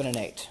 6, 7, and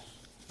 8.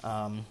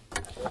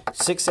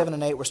 6, 7,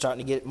 and 8, we're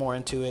starting to get more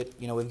into it.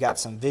 We've got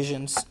some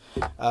visions.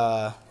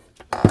 The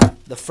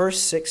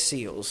first 6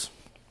 seals.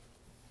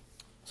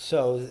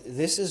 So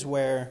this is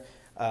where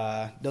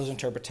those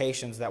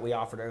interpretations that we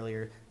offered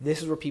earlier,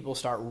 this is where people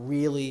start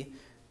really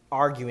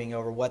arguing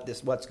over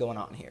what's going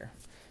on here.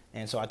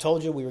 And so I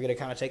told you we were going to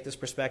kind of take this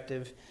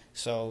perspective.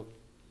 So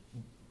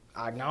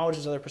I acknowledge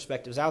there's other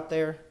perspectives out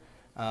there.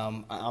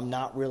 I'm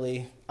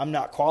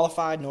not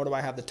qualified, nor do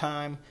I have the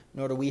time,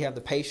 nor do we have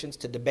the patience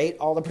to debate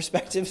all the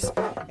perspectives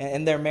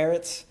and their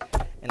merits.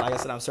 And like I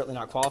said, I'm certainly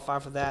not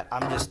qualified for that.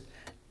 I'm just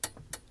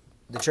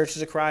the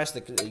Churches of Christ,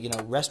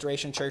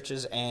 Restoration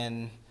churches,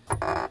 and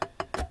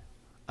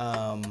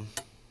I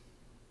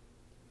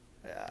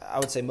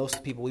would say most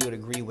of the people we would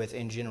agree with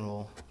in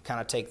general kind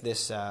of take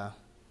this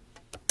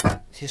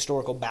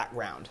historical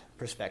background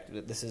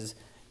perspective. This is,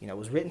 it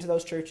was written to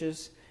those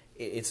churches.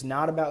 It's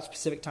not about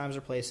specific times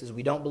or places.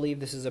 We don't believe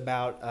this is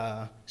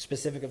about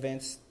specific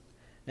events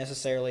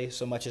necessarily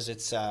so much as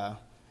it's a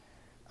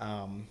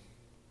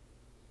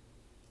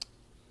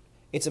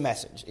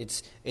message.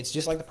 It's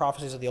just like the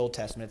prophecies of the Old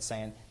Testament. It's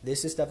saying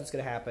this is stuff that's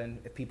going to happen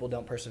if people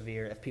don't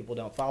persevere, if people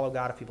don't follow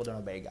God, if people don't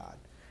obey God.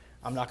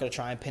 I'm not going to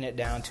try and pin it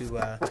down to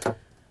an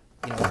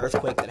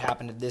earthquake that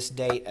happened at this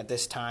date, at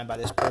this time, by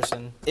this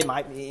person. It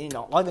might be,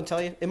 I'll even tell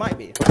you, it might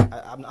be.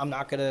 I'm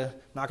not going to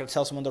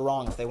tell someone they're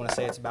wrong if they want to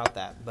say it's about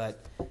that.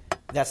 But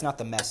that's not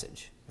the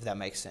message, if that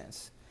makes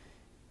sense.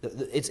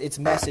 Its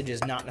message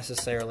is not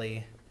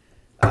necessarily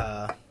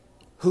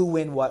who,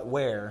 when, what,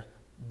 where,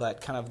 but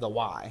kind of the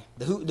why.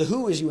 The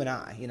who is you and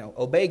I.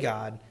 Obey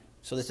God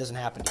so this doesn't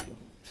happen to you.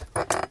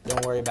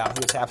 Don't worry about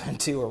who it's happening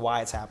to or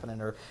why it's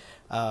happening.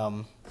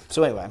 So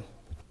anyway.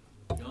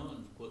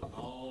 John's putting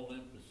all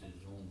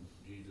emphasis on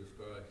Jesus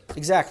Christ.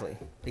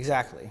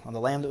 Exactly. On the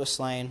Lamb that was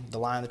slain, the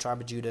Lion of the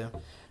tribe of Judah,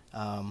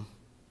 and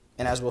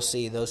as we'll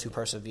see, those who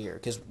persevere.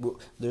 Because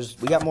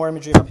we got more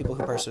imagery about people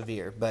who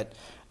persevere. But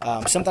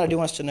something I do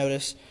want us to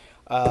notice,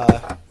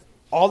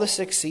 all the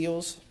 6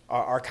 seals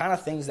are kind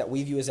of things that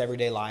we view as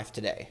everyday life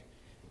today.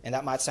 And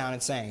that might sound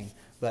insane,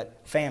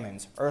 but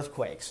famines,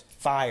 earthquakes,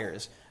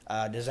 fires,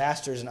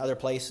 disasters in other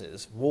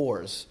places,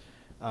 wars,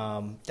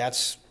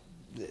 that's,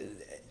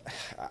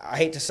 I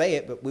hate to say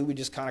it, but we would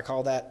just kind of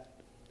call that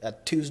a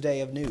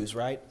Tuesday of news,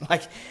 right?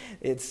 Like,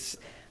 it's,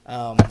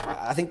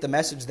 I think the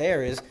message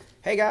there is,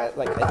 hey guys,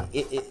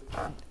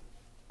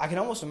 I can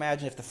almost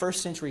imagine if the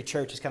first century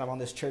church is kind of on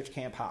this church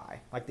camp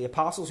high, like the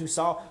apostles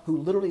who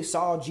literally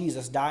saw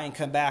Jesus die and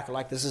come back are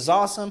like, this is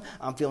awesome,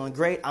 I'm feeling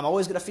great, I'm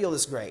always going to feel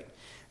this great.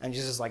 And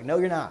Jesus is like, no,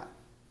 you're not.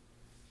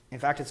 In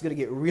fact, it's going to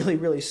get really,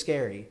 really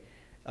scary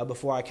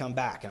before I come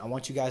back, and I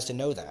want you guys to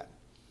know that.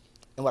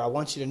 And what I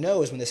want you to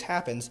know is when this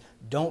happens,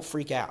 don't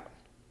freak out.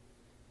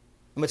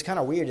 And what's kind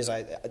of weird is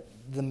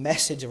the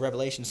message of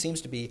Revelation seems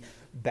to be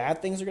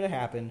bad things are going to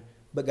happen,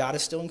 but God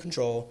is still in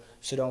control,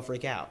 so don't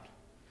freak out.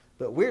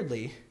 But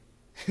weirdly,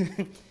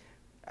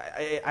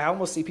 I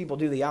almost see people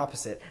do the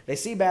opposite. They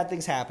see bad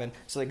things happen,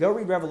 so they go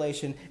read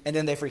Revelation, and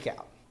then they freak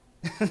out.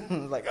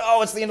 Like,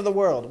 oh, it's the end of the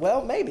world.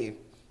 Well, maybe.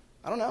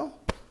 I don't know.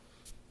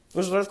 There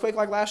was an earthquake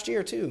like last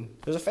year, too.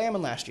 There was a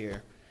famine last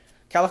year.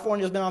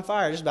 California's been on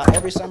fire just about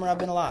every summer I've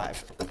been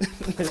alive.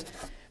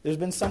 There's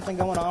been something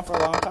going on for a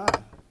long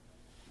time.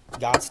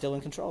 God's still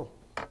in control.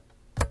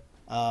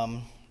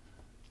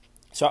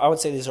 So I would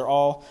say these are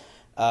all,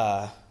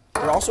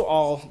 they're also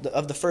all,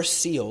 of the first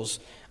seals,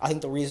 I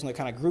think the reason they're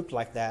kind of grouped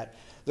like that,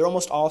 they're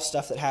almost all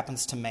stuff that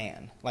happens to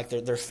man. Like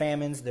they're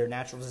famines, they're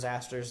natural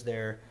disasters,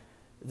 they're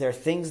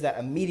things that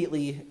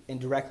immediately and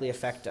directly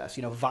affect us.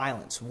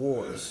 Violence,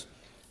 wars,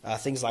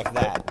 things like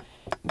that.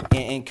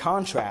 In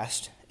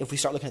contrast, if we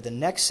start looking at the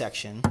next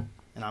section,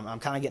 and I'm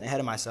kind of getting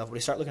ahead of myself, but we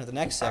start looking at the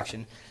next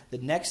section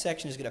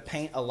is going to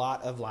paint a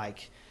lot of a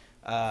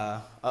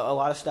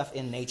lot of stuff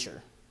in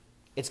nature.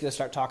 It's going to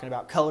start talking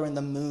about coloring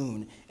the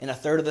moon and a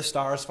third of the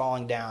stars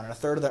falling down and a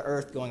third of the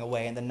earth going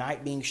away and the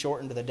night being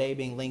shortened to the day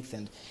being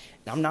lengthened.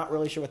 And I'm not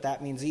really sure what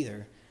that means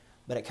either,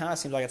 but it kind of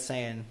seems like it's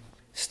saying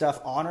stuff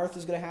on earth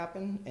is going to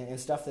happen and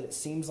stuff that it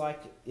seems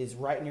like is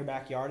right in your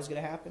backyard is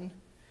going to happen.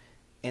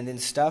 And then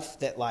stuff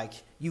that like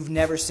you've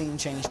never seen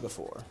change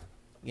before.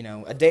 You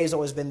know, a day's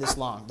always been this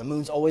long. The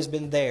moon's always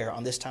been there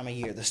on this time of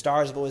year. The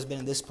stars have always been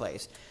in this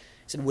place.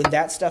 He said when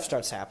that stuff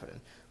starts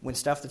happening, when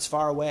stuff that's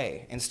far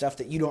away and stuff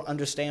that you don't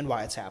understand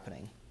why it's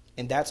happening,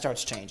 and that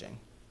starts changing,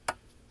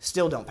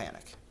 still don't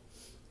panic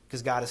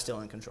because God is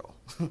still in control.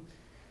 And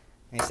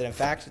he said, in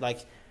fact,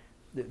 like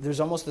there's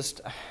almost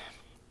this,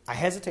 I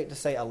hesitate to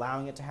say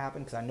allowing it to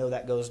happen because I know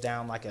that goes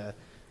down like a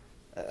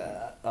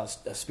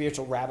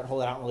spiritual rabbit hole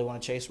that I don't really want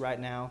to chase right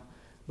now.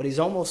 But he's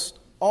almost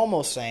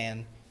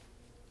saying,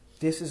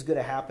 this is going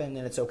to happen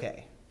and it's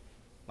okay.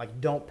 Like,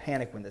 don't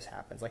panic when this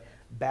happens. Like,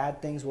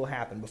 bad things will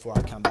happen before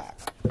I come back.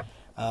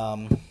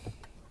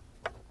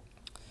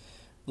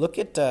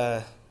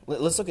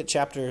 Let's look at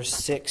chapter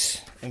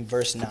 6 and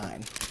verse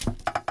 9.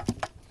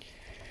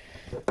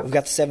 We've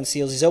got the 7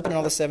 seals. He's opening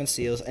all the 7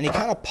 seals, and he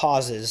kind of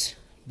pauses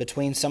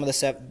between some of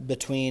the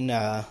between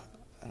the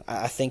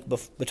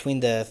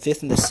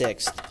 5th and the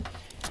 6th,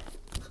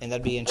 and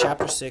that'd be in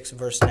chapter 6,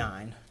 verse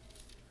 9.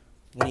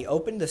 When he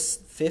opened the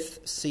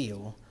 5th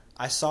seal,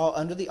 I saw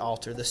under the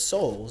altar the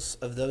souls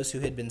of those who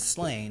had been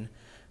slain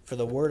for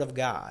the word of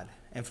God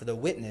and for the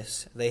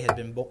witness they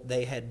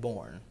had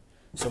borne.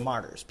 So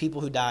martyrs,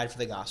 people who died for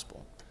the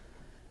gospel.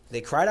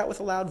 They cried out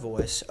with a loud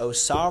voice, O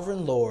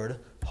sovereign Lord,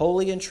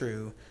 holy and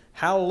true,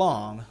 how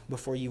long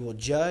before you will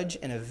judge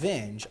and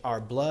avenge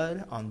our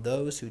blood on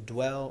those who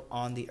dwell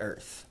on the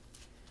earth?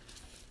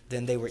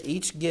 Then they were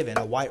each given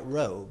a white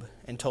robe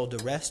and told to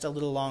rest a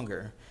little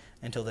longer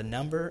until the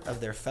number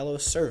of their fellow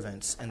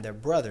servants and their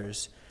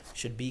brothers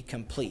should be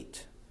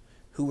complete,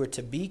 who were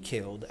to be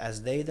killed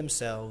as they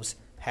themselves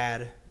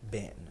had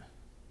been.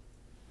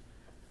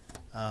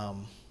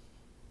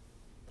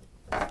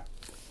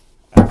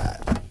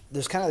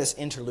 There's kind of this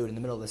interlude in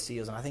the middle of the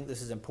seals, and I think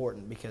this is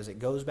important because it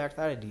goes back to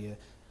that idea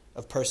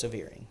of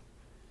persevering.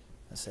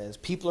 It says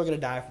people are going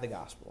to die for the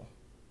gospel.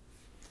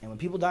 And when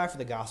people die for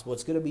the gospel,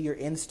 it's going to be your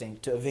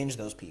instinct to avenge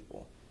those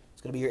people.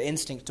 It's going to be your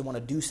instinct to want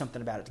to do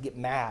something about it, to get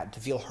mad, to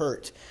feel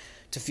hurt,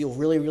 to feel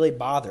really, really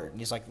bothered. And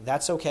he's like,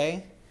 that's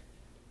okay,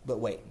 but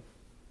wait.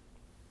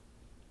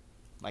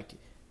 Like,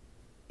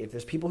 if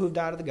there's people who've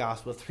died of the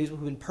gospel, if there's people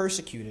who've been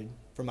persecuted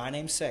for my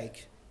name's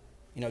sake,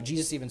 you know,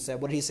 Jesus even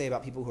said, what did he say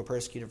about people who are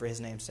persecuted for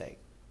his name's sake?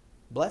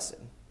 Blessed,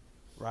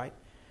 right?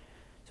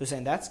 So he's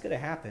saying that's going to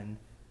happen.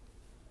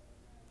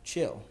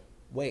 Chill.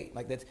 Wait.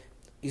 Like that's,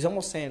 he's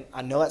almost saying,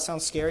 I know that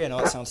sounds scary, I know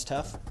that sounds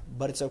tough,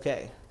 but it's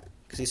okay.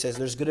 Because he says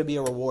there's going to be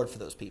a reward for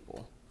those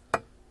people.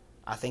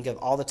 I think of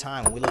all the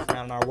time when we look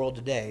around in our world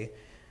today,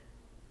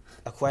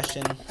 a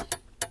question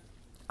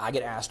I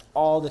get asked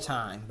all the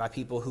time by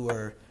people who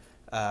are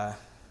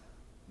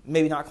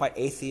maybe not quite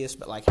atheists,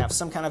 but like have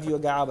some kind of view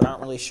of God, but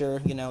aren't really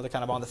sure. You know, they're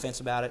kind of on the fence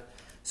about it.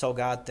 This whole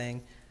God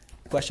thing.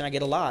 The question I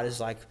get a lot is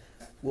like,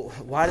 well,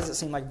 why does it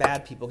seem like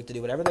bad people get to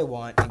do whatever they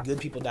want and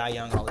good people die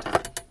young all the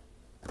time?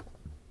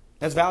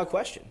 That's a valid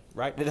question,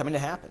 right? I mean,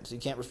 it happens. You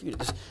can't refute it.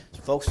 There's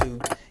folks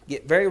who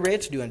get very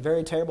rich doing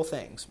very terrible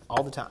things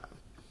all the time.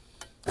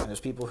 And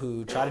there's people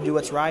who try to do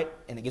what's right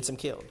and it gets them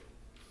killed.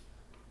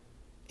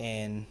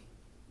 And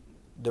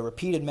the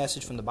repeated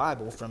message from the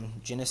Bible, from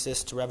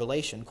Genesis to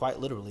Revelation, quite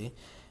literally,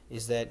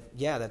 is that,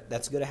 yeah,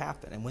 that's going to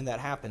happen. And when that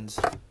happens,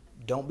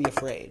 don't be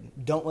afraid.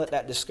 Don't let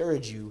that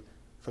discourage you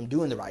from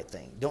doing the right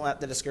thing. Don't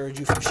let that discourage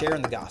you from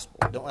sharing the gospel.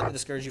 Don't let that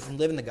discourage you from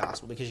living the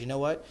gospel, because you know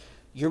what?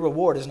 Your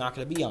reward is not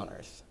going to be on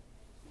earth.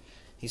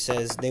 He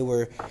says they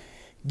were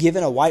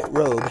given a white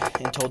robe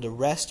and told to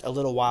rest a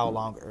little while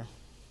longer.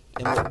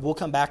 And we'll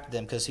come back to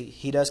them because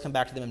he does come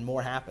back to them and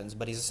more happens.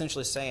 But he's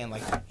essentially saying,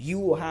 like, you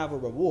will have a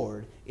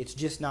reward. It's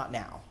just not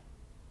now.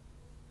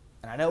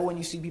 And I know when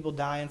you see people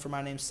dying for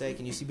my name's sake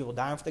and you see people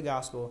dying for the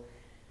gospel,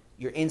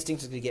 your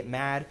instinct is going to get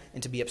mad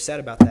and to be upset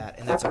about that.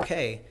 And that's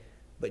okay.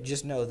 But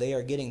just know they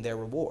are getting their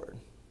reward.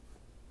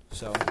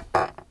 So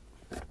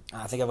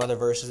I think of other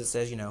verses that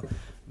says, you know,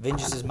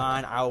 vengeance is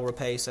mine, I will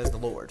repay, says the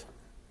Lord.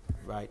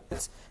 Right?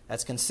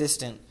 That's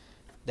consistent.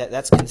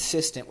 That's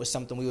consistent with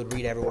something we would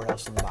read everywhere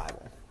else in the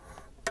Bible.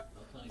 I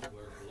think verse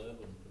 11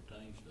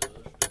 pertains to us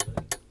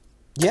today.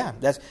 Yeah,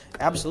 that's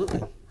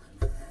absolutely.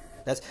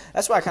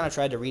 That's why I kind of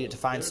tried to read it to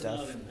find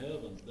stuff. They're not in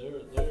heaven.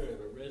 They're at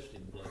a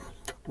resting place.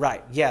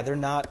 Right. Yeah, they're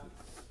not.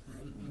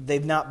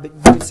 They've not. You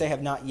would say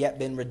have not yet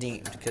been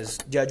redeemed because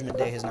Judgment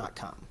Day has not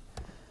come.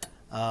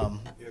 Yeah,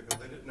 because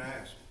they didn't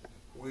ask,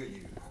 will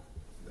you?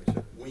 They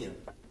said, when? You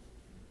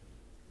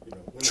know,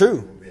 when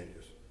True. will you avenge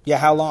us? Yeah,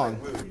 how long?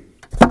 When will you?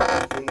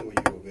 When will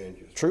you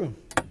avenge us? True.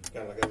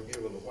 Kind of like they were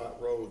given the white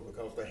robes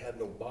because they had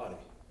no body,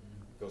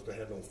 because they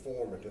had no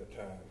form at that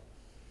time.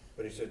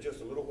 But he said, just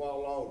a little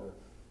while longer,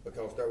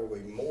 because there will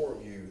be more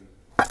of you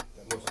that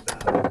must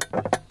die.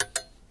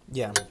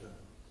 Yeah.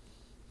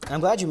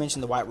 I'm glad you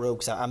mentioned the white robe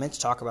because I meant to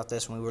talk about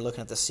this when we were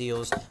looking at the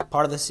seals.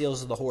 Part of the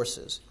seals are the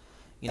horses.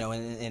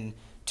 And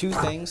two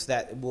things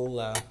that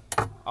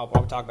I'll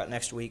probably talk about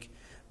next week,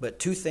 but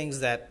two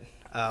things that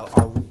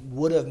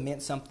would have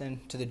meant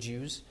something to the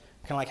Jews,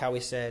 kind of like how we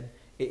said,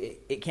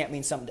 it can't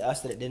mean something to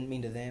us that it didn't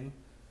mean to them.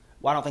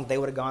 Well, I don't think they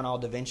would have gone all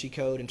Da Vinci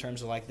Code in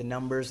terms of like the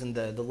numbers and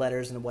the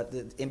letters and what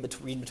in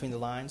between the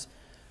lines.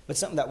 But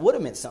something that would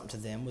have meant something to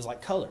them was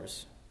like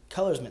colors.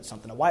 Colors meant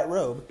something. A white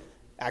robe,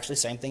 actually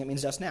same thing it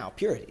means to us now,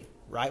 purity,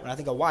 right? When I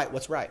think of white,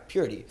 what's right?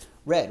 Purity.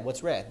 Red,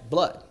 what's red?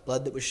 Blood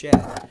that was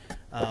shed.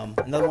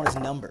 Another one is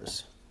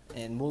numbers.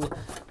 And we'll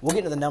get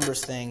into the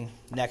numbers thing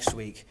next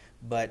week,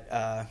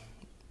 but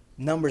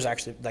numbers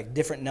actually, like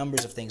different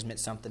numbers of things meant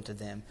something to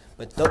them.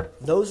 But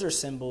those are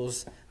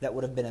symbols that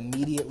would have been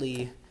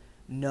immediately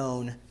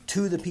known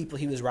to the people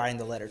he was writing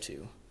the letter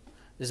to.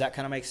 Does that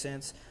kind of make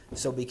sense?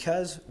 So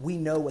because we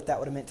know what that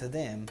would have meant to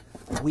them,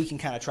 we can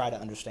kind of try to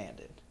understand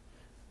it.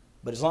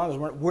 But as long as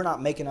we're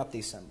not making up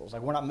these symbols,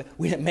 like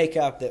we didn't make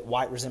up that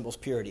white resembles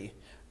purity,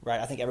 right?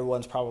 I think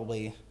everyone's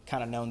probably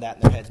kind of known that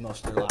in their heads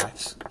most of their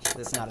lives.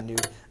 That's not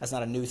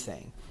a new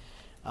thing.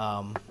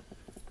 So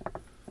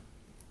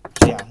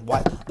yeah,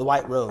 the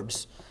white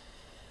robes.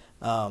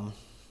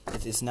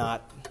 It's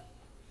not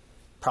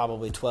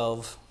probably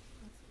 12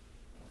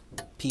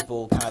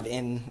 people kind of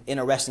in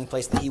a resting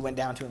place that he went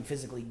down to and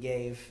physically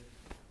gave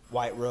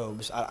white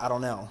robes. I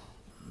don't know,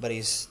 but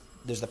there's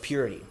the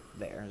purity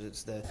there.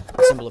 It's the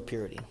symbol of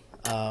purity.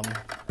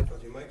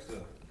 Because he makes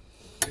the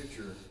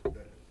picture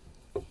that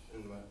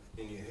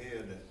in your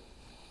head that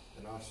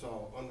I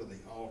saw under the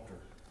altar.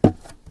 And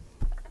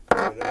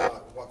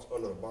like what's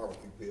under the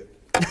barbecue pit.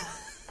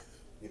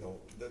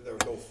 There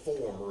was no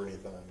form or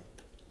anything.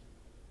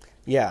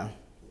 Yeah.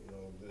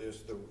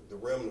 There's the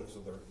remnants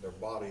of their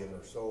body and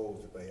their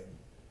souls that they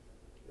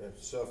have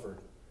suffered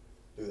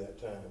through that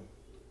time.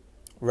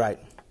 Right.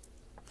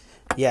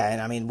 Yeah,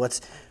 and I mean,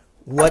 what's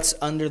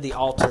under the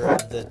altar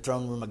of the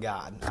throne room of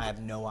God? I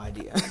have no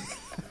idea.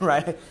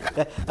 Right?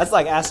 That's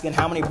like asking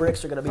how many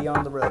bricks are going to be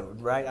on the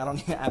road, right? I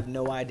have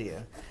no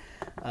idea.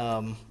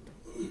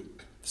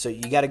 So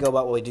you got to go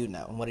about what we do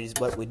know. And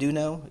what we do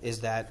know is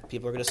that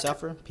people are going to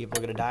suffer, people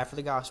are going to die for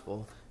the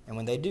gospel, and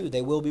when they do,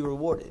 they will be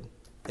rewarded.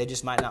 They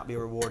just might not be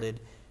rewarded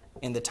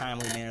in the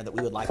timely manner that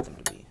we would like them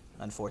to be,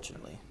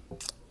 unfortunately.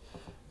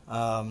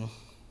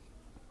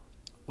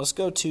 Let's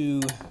go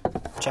to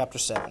chapter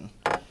 7.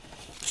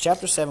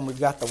 Chapter 7, we've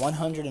got the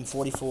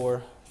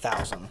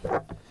 144,000.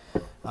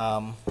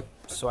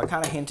 So I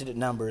kind of hinted at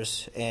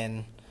numbers,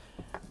 and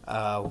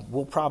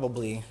we'll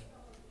probably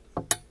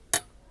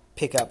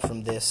pick up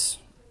from this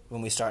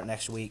when we start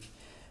next week.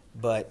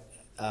 But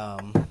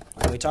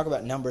when we talk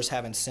about numbers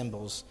having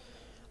symbols,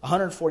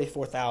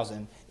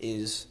 144,000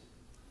 is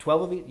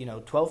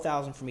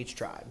 12,000 from each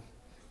tribe,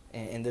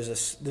 and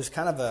there's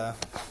kind of a.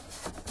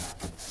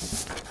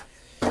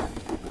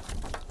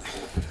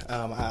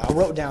 I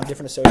wrote down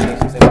different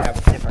associations that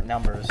have different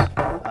numbers.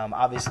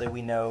 Obviously,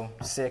 we know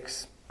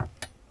 6,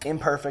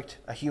 imperfect,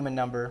 a human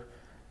number,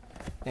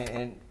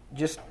 and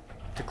just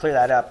to clear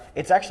that up,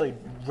 it's actually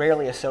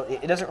rarely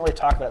it doesn't really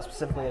talk about it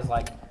specifically as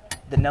like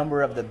the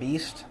number of the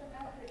beast.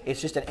 It's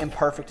just an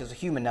imperfect as a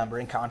human number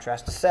in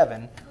contrast to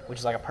 7, which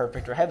is like a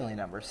perfect or heavenly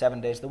number.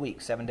 7 days of the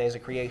week, 7 days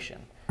of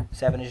creation.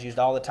 7 is used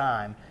all the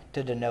time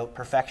to denote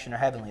perfection or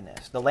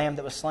heavenliness. The lamb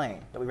that was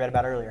slain, that we read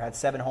about earlier, had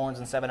 7 horns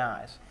and 7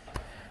 eyes.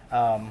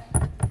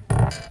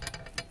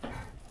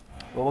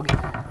 We'll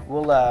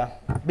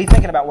be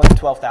thinking about what the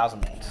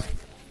 12,000 means.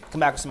 Come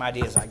back with some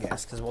ideas, I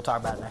guess, because we'll talk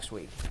about it next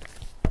week.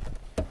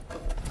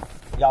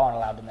 Y'all aren't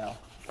allowed to know.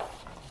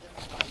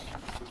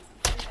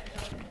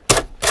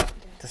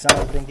 To some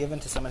it's been given,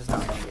 to some it's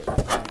not been given.